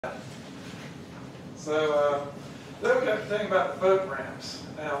So then we got to think about the boat ramps.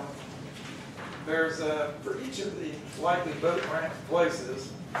 Now, there's for each of the likely boat ramp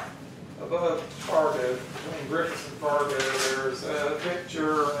places above Fargo, between Griffiths and Fargo, there's a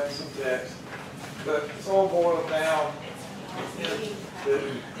picture and some text. But it's all boiled down in the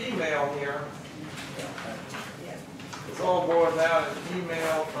email here. It's all boiled down in an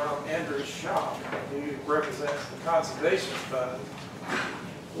email from Andrew Shop, who represents the Conservation Fund,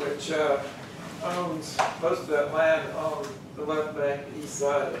 which owns most of that land on the left bank, east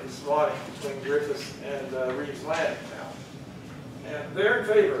side of the Suwannee, between Griffiths and Reeves Landing now. And they're in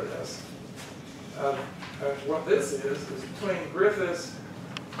favor of this. What this is between Griffiths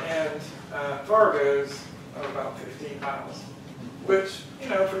and Fargo's about 15 miles, which, you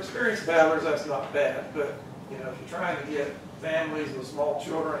know, for experienced paddlers, that's not bad, but, you know, if you're trying to get families with small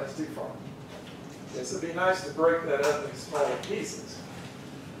children, it's too far. Yes, it'd be nice to break that up into smaller pieces.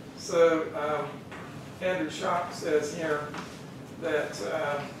 So Andrew Schock says here that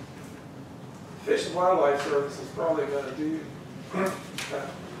Fish and Wildlife Service is probably going to do,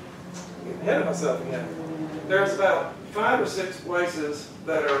 getting ahead of myself again. There's about 5 or 6 places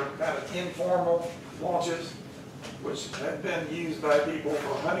that are kind of informal launches, which have been used by people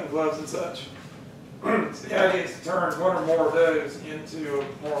for hunting clubs and such. So the idea is to turn one or more of those into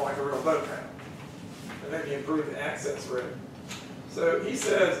more like a real boat ramp, and maybe improve the access road. So he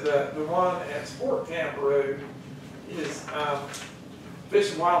says that the one at Sport Camp Road is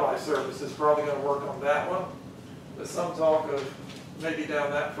Fish and Wildlife Service is probably going to work on that one. There's some talk of maybe down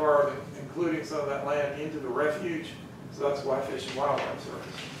that far of including some of that land into the refuge, so that's why Fish and Wildlife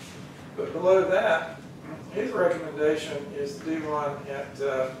Service. But below that, his recommendation is to do one at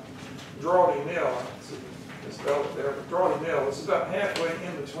Drawdy Mill. I misspelled it there, but Drawdy Mill, it's about halfway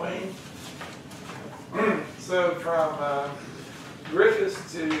in between. So from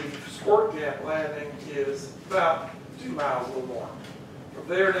Griffiths to Sport Camp Landing is about 2 miles, a little more. From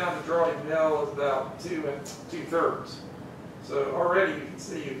there down to Drawdy Mill is about 2 2/3. So already you can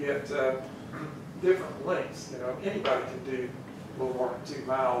see you get different lengths. You know, anybody can do a little more than 2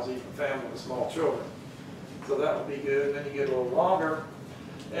 miles, even a family with small children. So that would be good. Then you get a little longer.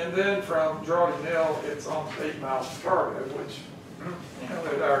 And then from Drawdy Mill, it's almost 8 miles to Fargo, which, you know,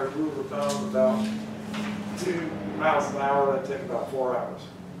 at our rule of thumb, about 2 miles an hour, that'd take about 4 hours.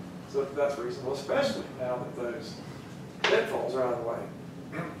 So that's reasonable, especially now that those deadfalls are out of the way.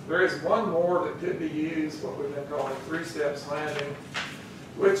 There is one more that could be used, what we've been calling 3 steps landing,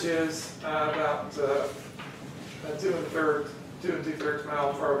 which is about 2 2/3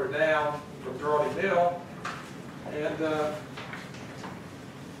 miles further down from Drawdy Mill. And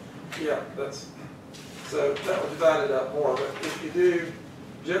yeah, so that would divide it up more. But if you do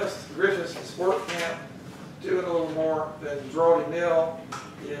just Griffiths to Sport Camp, do it a little more, then Drawdy Mill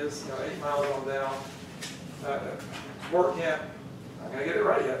is 8 miles on down. Sport Camp, I'm going to get it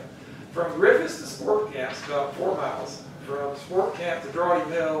right yet. From Griffiths to Sport Camp is about 4 miles. From Sport Camp to Drawdy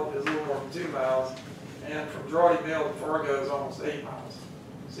Mill is a little more than 2 miles. And from Drawdy Mill to Fargo is almost 8 miles.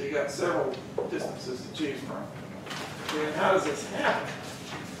 So you got several distances to choose from. And how does this happen?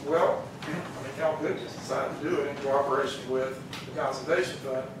 Well, I mean, Cal could just decide to do it in cooperation with the Conservation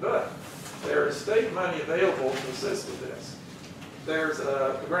Fund, but there is state money available to assist with this. There's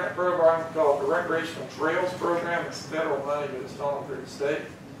a grant program called the Recreational Trails Program. It's federal money, but it's funneled through the state.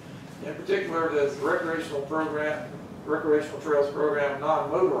 In particular, there's the Recreational Trails Program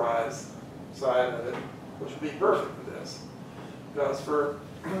non-motorized side of it, which would be perfect for this. Because for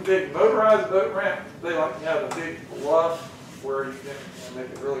big motorized boat ramp, they like to have a big bluff where you can make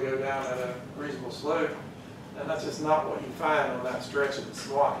it really go down at a reasonable slope, and that's just not what you find on that stretch of the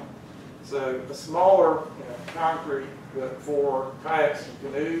Suwannee. So a smaller, concrete, but for kayaks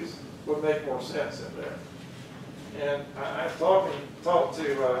and canoes would make more sense in there. And I've talked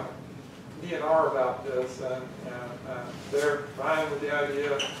to DNR about this, and they're fine with the idea.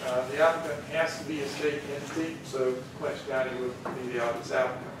 The applicant has to be a state entity, so Clinch County would be the obvious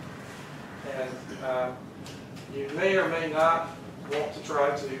applicant. And you may or may not want to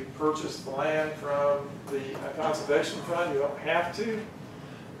try to purchase the land from the Conservation Fund. You don't have to,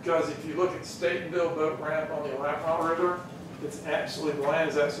 because if you look at state and build boat ramp on the Lowndes River, it's actually, the land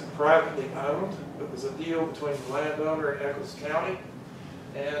is actually privately owned. It was a deal between the landowner and Eccles County.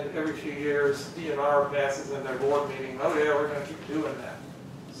 And every few years, DNR passes in their board meeting, oh yeah, we're going to keep doing that.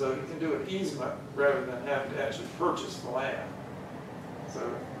 So you can do an easement rather than having to actually purchase the land. So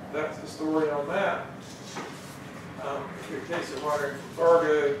that's the story on that. In case you're wondering, from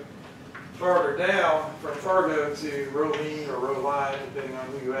Fargo, farther down, from Fargo to Roline or Roline, depending on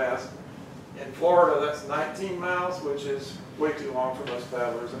who you ask, In Florida, that's 19 miles, which is way too long for most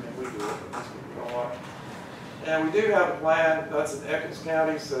paddlers. I mean, we do it, but most people don't like it. And we do have a plan, that's in Eccles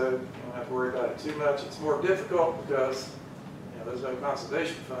County, so you don't have to worry about it too much. It's more difficult because there's no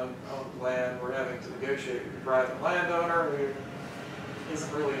conservation fund on the land. We're having to negotiate with a private landowner who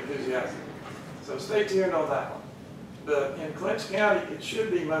isn't really enthusiastic. So stay tuned on that one. But in Clinch County, it should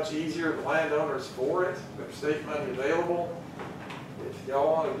be much easier. The landowner's for it. There's state money available. If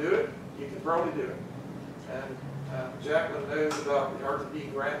y'all want to do it, you can probably do it. And Jacqueline knows about the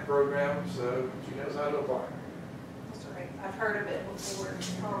RTP grant program, so she knows how to apply. That's right. I've heard of it before.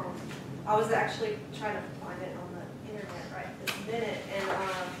 I was actually trying to find it on the internet right this minute, and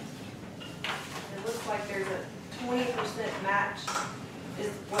it looks like there's a 20% match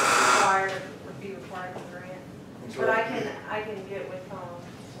is what's required, would be required for the grant. But I can get with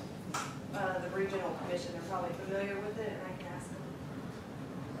the regional commission. They're probably familiar with it, and I can ask them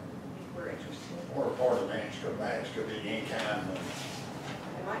if we're interested. Or part of the match could be in kind.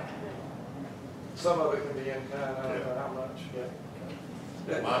 They might come in. Some of it can be in kind, I don't know how much.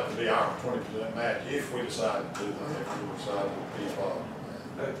 Yeah. It might be our 20% match if we decide to do that, if we decide to be involved.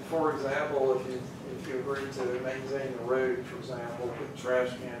 For example, if you agree to maintain the road, for example, put trash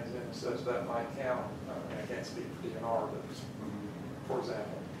cans in and such, that might count. I can't speak for DNR, but for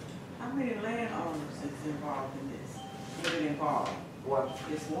example. How many landowners is involved in this? Really involved? One.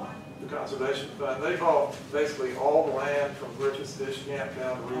 Just one? The Conservation Fund. They bought basically all the land from Griffith's Fish Camp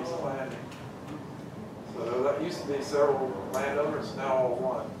down to Reeves Landing. So that used to be several landowners, now all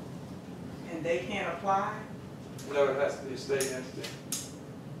one. And they can't apply? No, it has to be a state entity.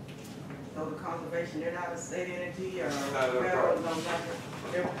 So the conservation, they're not a state entity or No, they're federal, private. no,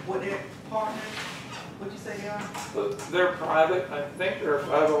 nothing? Were they partners? What'd you say they are? But they're private. I think they're a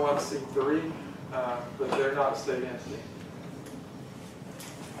 501c3, but they're not a state entity.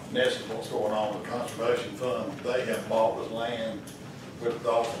 And this is what's going on with the Conservation Fund. They have bought this land with the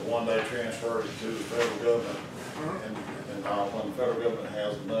offer one day transfer it to the federal government. And when the federal government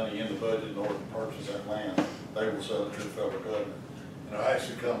has the money in the budget in order to purchase that land, they will sell it to the federal government. And it'll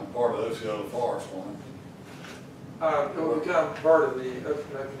actually become part of Osceola Forest one. It will become part of the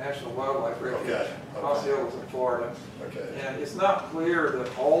Okanogan National Wildlife Refuge. Okay. Osceola's in Florida. Okay. And it's not clear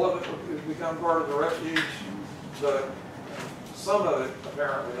that all of it would become part of the refuge, but some of it,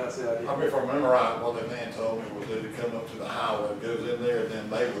 apparently, that's the idea. I mean, if I remember right, what the man told me was that it come up to the highway, it goes in there, and then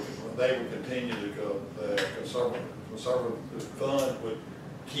they would continue to go, the conservative fund would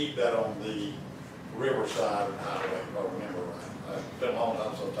keep that on the river side of the highway, if I remember right. It's been a long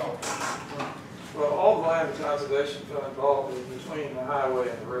time since I talked to you. Well, all the land the Conservation Fund involved is between the highway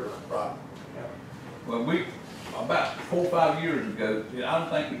and the river. Right. Yeah. Well, about 4 or 5 years ago, I don't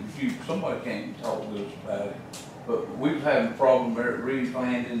think it was you, somebody came and talked to us about it, but we was having a problem there at Reeves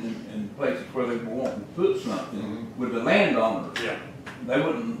Landing and places where they were wanting to put something with the landowners. Yeah. They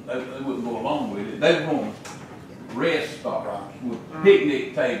wouldn't go along with it. They were going to rest stops with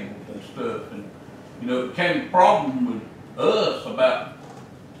picnic tables and stuff, and it became a problem with us about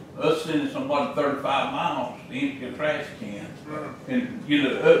us sending somebody 35 miles to empty a trash can and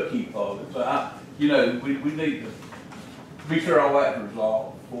upkeep of it. So we need to be sure all that's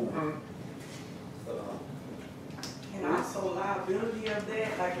resolved before. And also liability of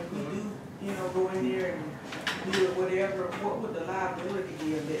that, like if we do, go in there and do whatever, what would the liability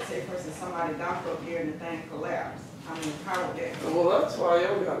be of that? Say for instance, somebody docked up there and the thing collapsed. I mean, how would that go? Well, that's why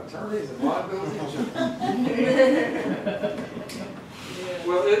we got attorneys and liability insurance. Yeah.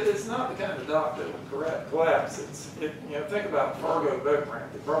 Well, it's not the kind of dock that would collapse. Think about Fargo boat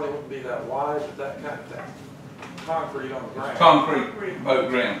ramp. It probably wouldn't be that wide, but that kind of thing. Concrete on the ground. Concrete boat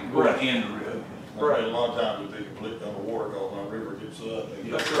ground going in the river. Right. A lot of times it'll be completely underwater, because when the river gets up, and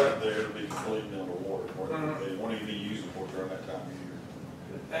gets right there, it'll be completely underwater. It won't even be usable during that time of year.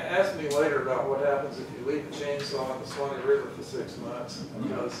 Ask me later about what happens if you leave the chainsaw in the Suwannee River for 6 months,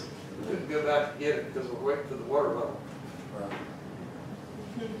 because we couldn't go back and get it because we're waiting for the water level. Right.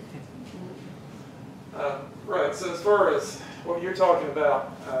 Right, so as far as what you're talking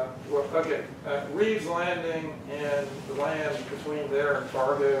about, Reeves Landing and the land between there and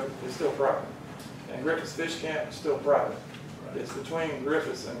Fargo is still private. And Griffith's Fish Camp is still private. It's between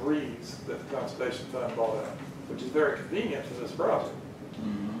Griffith's and Reeves that the Conservation Fund bought out, which is very convenient for this project.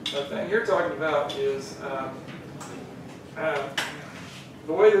 The thing you're talking about is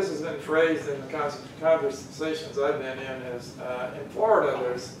the way this has been phrased in the conversations I've been in is in Florida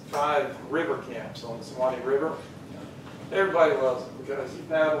there's 5 river camps on the Suwannee River. Everybody loves them because you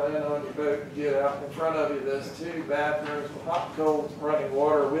paddle in on your boat, you get out in front of you, there's 2 bathrooms with hot and cold running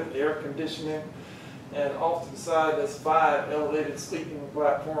water with air conditioning. And off to the side, there's 5 elevated sleeping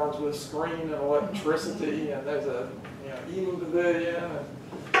platforms with screen and electricity, and there's a eating pavilion, and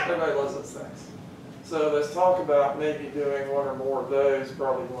everybody loves those things. So let's talk about maybe doing one or more of those,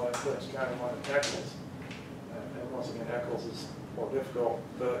 probably one in Clinch County, one in Eccles. And once again, Eccles is more difficult,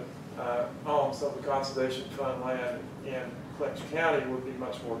 but on some of the conservation fund land in Clinch County would be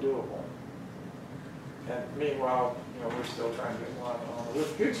much more doable. And meanwhile, we're still trying to get one on the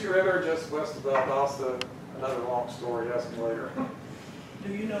Coochie River just west of Valdosta. Another long story, ask me later.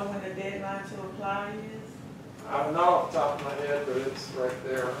 Do you know when the deadline to apply is? I'm not off the top of my head, but it's right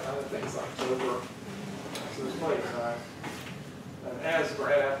there. I think it's October, so there's plenty of time. And as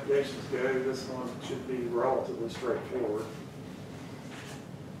grant applications go, this one should be relatively straightforward.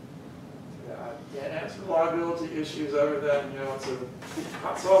 Yeah, I can't answer liability issues other than, it's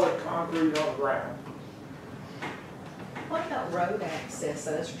a solid concrete on the ground. What about road access?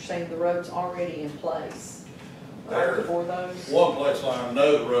 So you're saying the road's already in place There. for those? One place I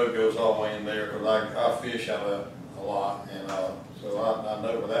know the road goes all the way in there, cause I fish out of a lot, and, so I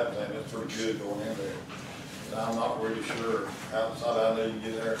know where that thing, it's pretty good going in there. And I'm not really sure, outside I know you can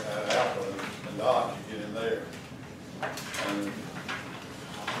get there at Alpha and Dodge, you get in there. And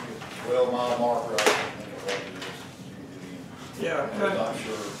 12-mile marker, I think what it is, you can get in. Yeah, I'm not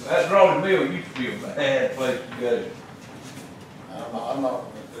sure. That Drawley Mill used to be a bad place to go. I'm not,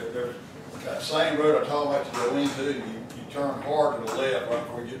 there's, that same road I talked about to go into, you turn hard to the left right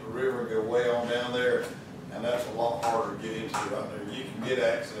before you get to the river and go way on down there, and that's a lot harder to get into right there. You can get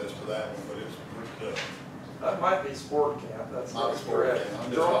access to that one, but it's pretty tough. that might be sport camp. That's Not correct.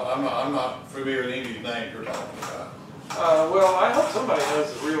 I'm not familiar with any of these names you're talking about. Well, I hope somebody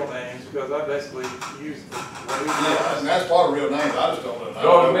knows the real names because I basically used the road. Yeah, and that's part of real names, I just don't know. I don't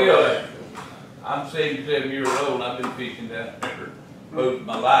Drawley know Mill, where that is. I'm 77 years old, and I've been fishing down there most of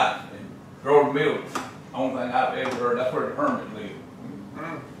my life. And Drawley Mill, only thing I've ever heard, that's where the hermit lived.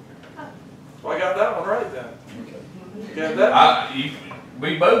 Well, I got that one right then. Okay. You got that?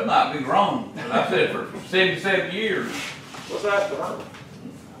 We both might be wrong, but I said for 77 years. Let's ask the hermit.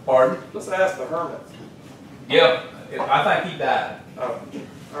 Pardon? Let's ask the hermit. Yep, I think he died. Oh, all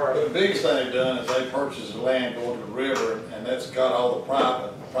But right. the biggest thing they've done is they purchased the land going to the river, and that's got all the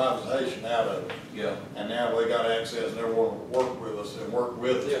privatization out of it. Yeah. And now they got access, and they're wanting to work with us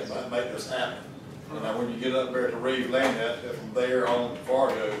Yes. and make this happen. And now when you get up there to Reeves Land, that's from there on to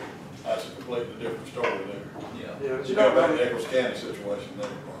Fargo, that's a completely different story there. Yeah. Yeah, but You you go don't back to really, Eccles County situation there.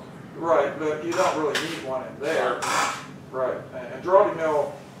 right, but you don't really need one in there. Right. And Drawley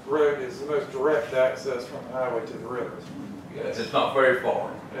Mill Road is the most direct access from the highway to the river. Yeah, it's not very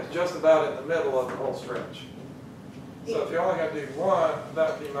far. It's just about in the middle of the whole stretch. So if you only got to do one,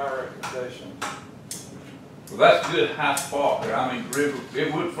 that would be my recommendation. Well, that's a good high spot there. I mean, the river,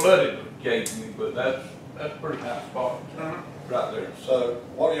 it would flood it occasionally, but that's a pretty high spot right there. So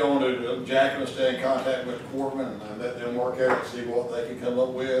what do you want to do? Jack and stay in contact with Quarterman and let them work out and see what they can come up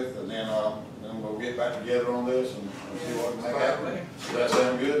with, and then we'll get back together on this and see what we can make happen. Does that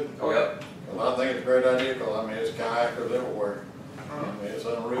sound good? Oh, yeah. Well, I think it's a great idea, because I mean, it's kayakers everywhere. I mean, it's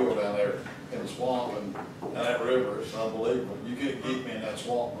unreal down there in the swamp, and that river is unbelievable. You couldn't keep me in that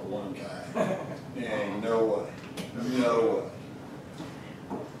swamp with one kayak. Ain't no way, no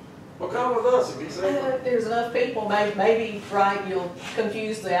way. Well, come with us if you say. If there's enough people, maybe, right, you'll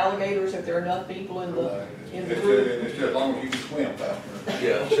confuse the alligators if there are enough people in the group. It's just as long as you can swim faster.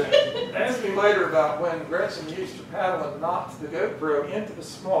 Yeah. Ask me later about when Gretchen used her paddle and knocked the GoPro into the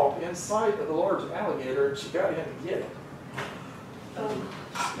swamp in sight of the large alligator, and she got him to get it.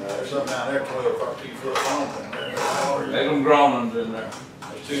 There's something out there 12, 13 foot long in there. There's them grown ones in there.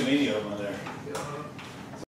 There's too many of them in there.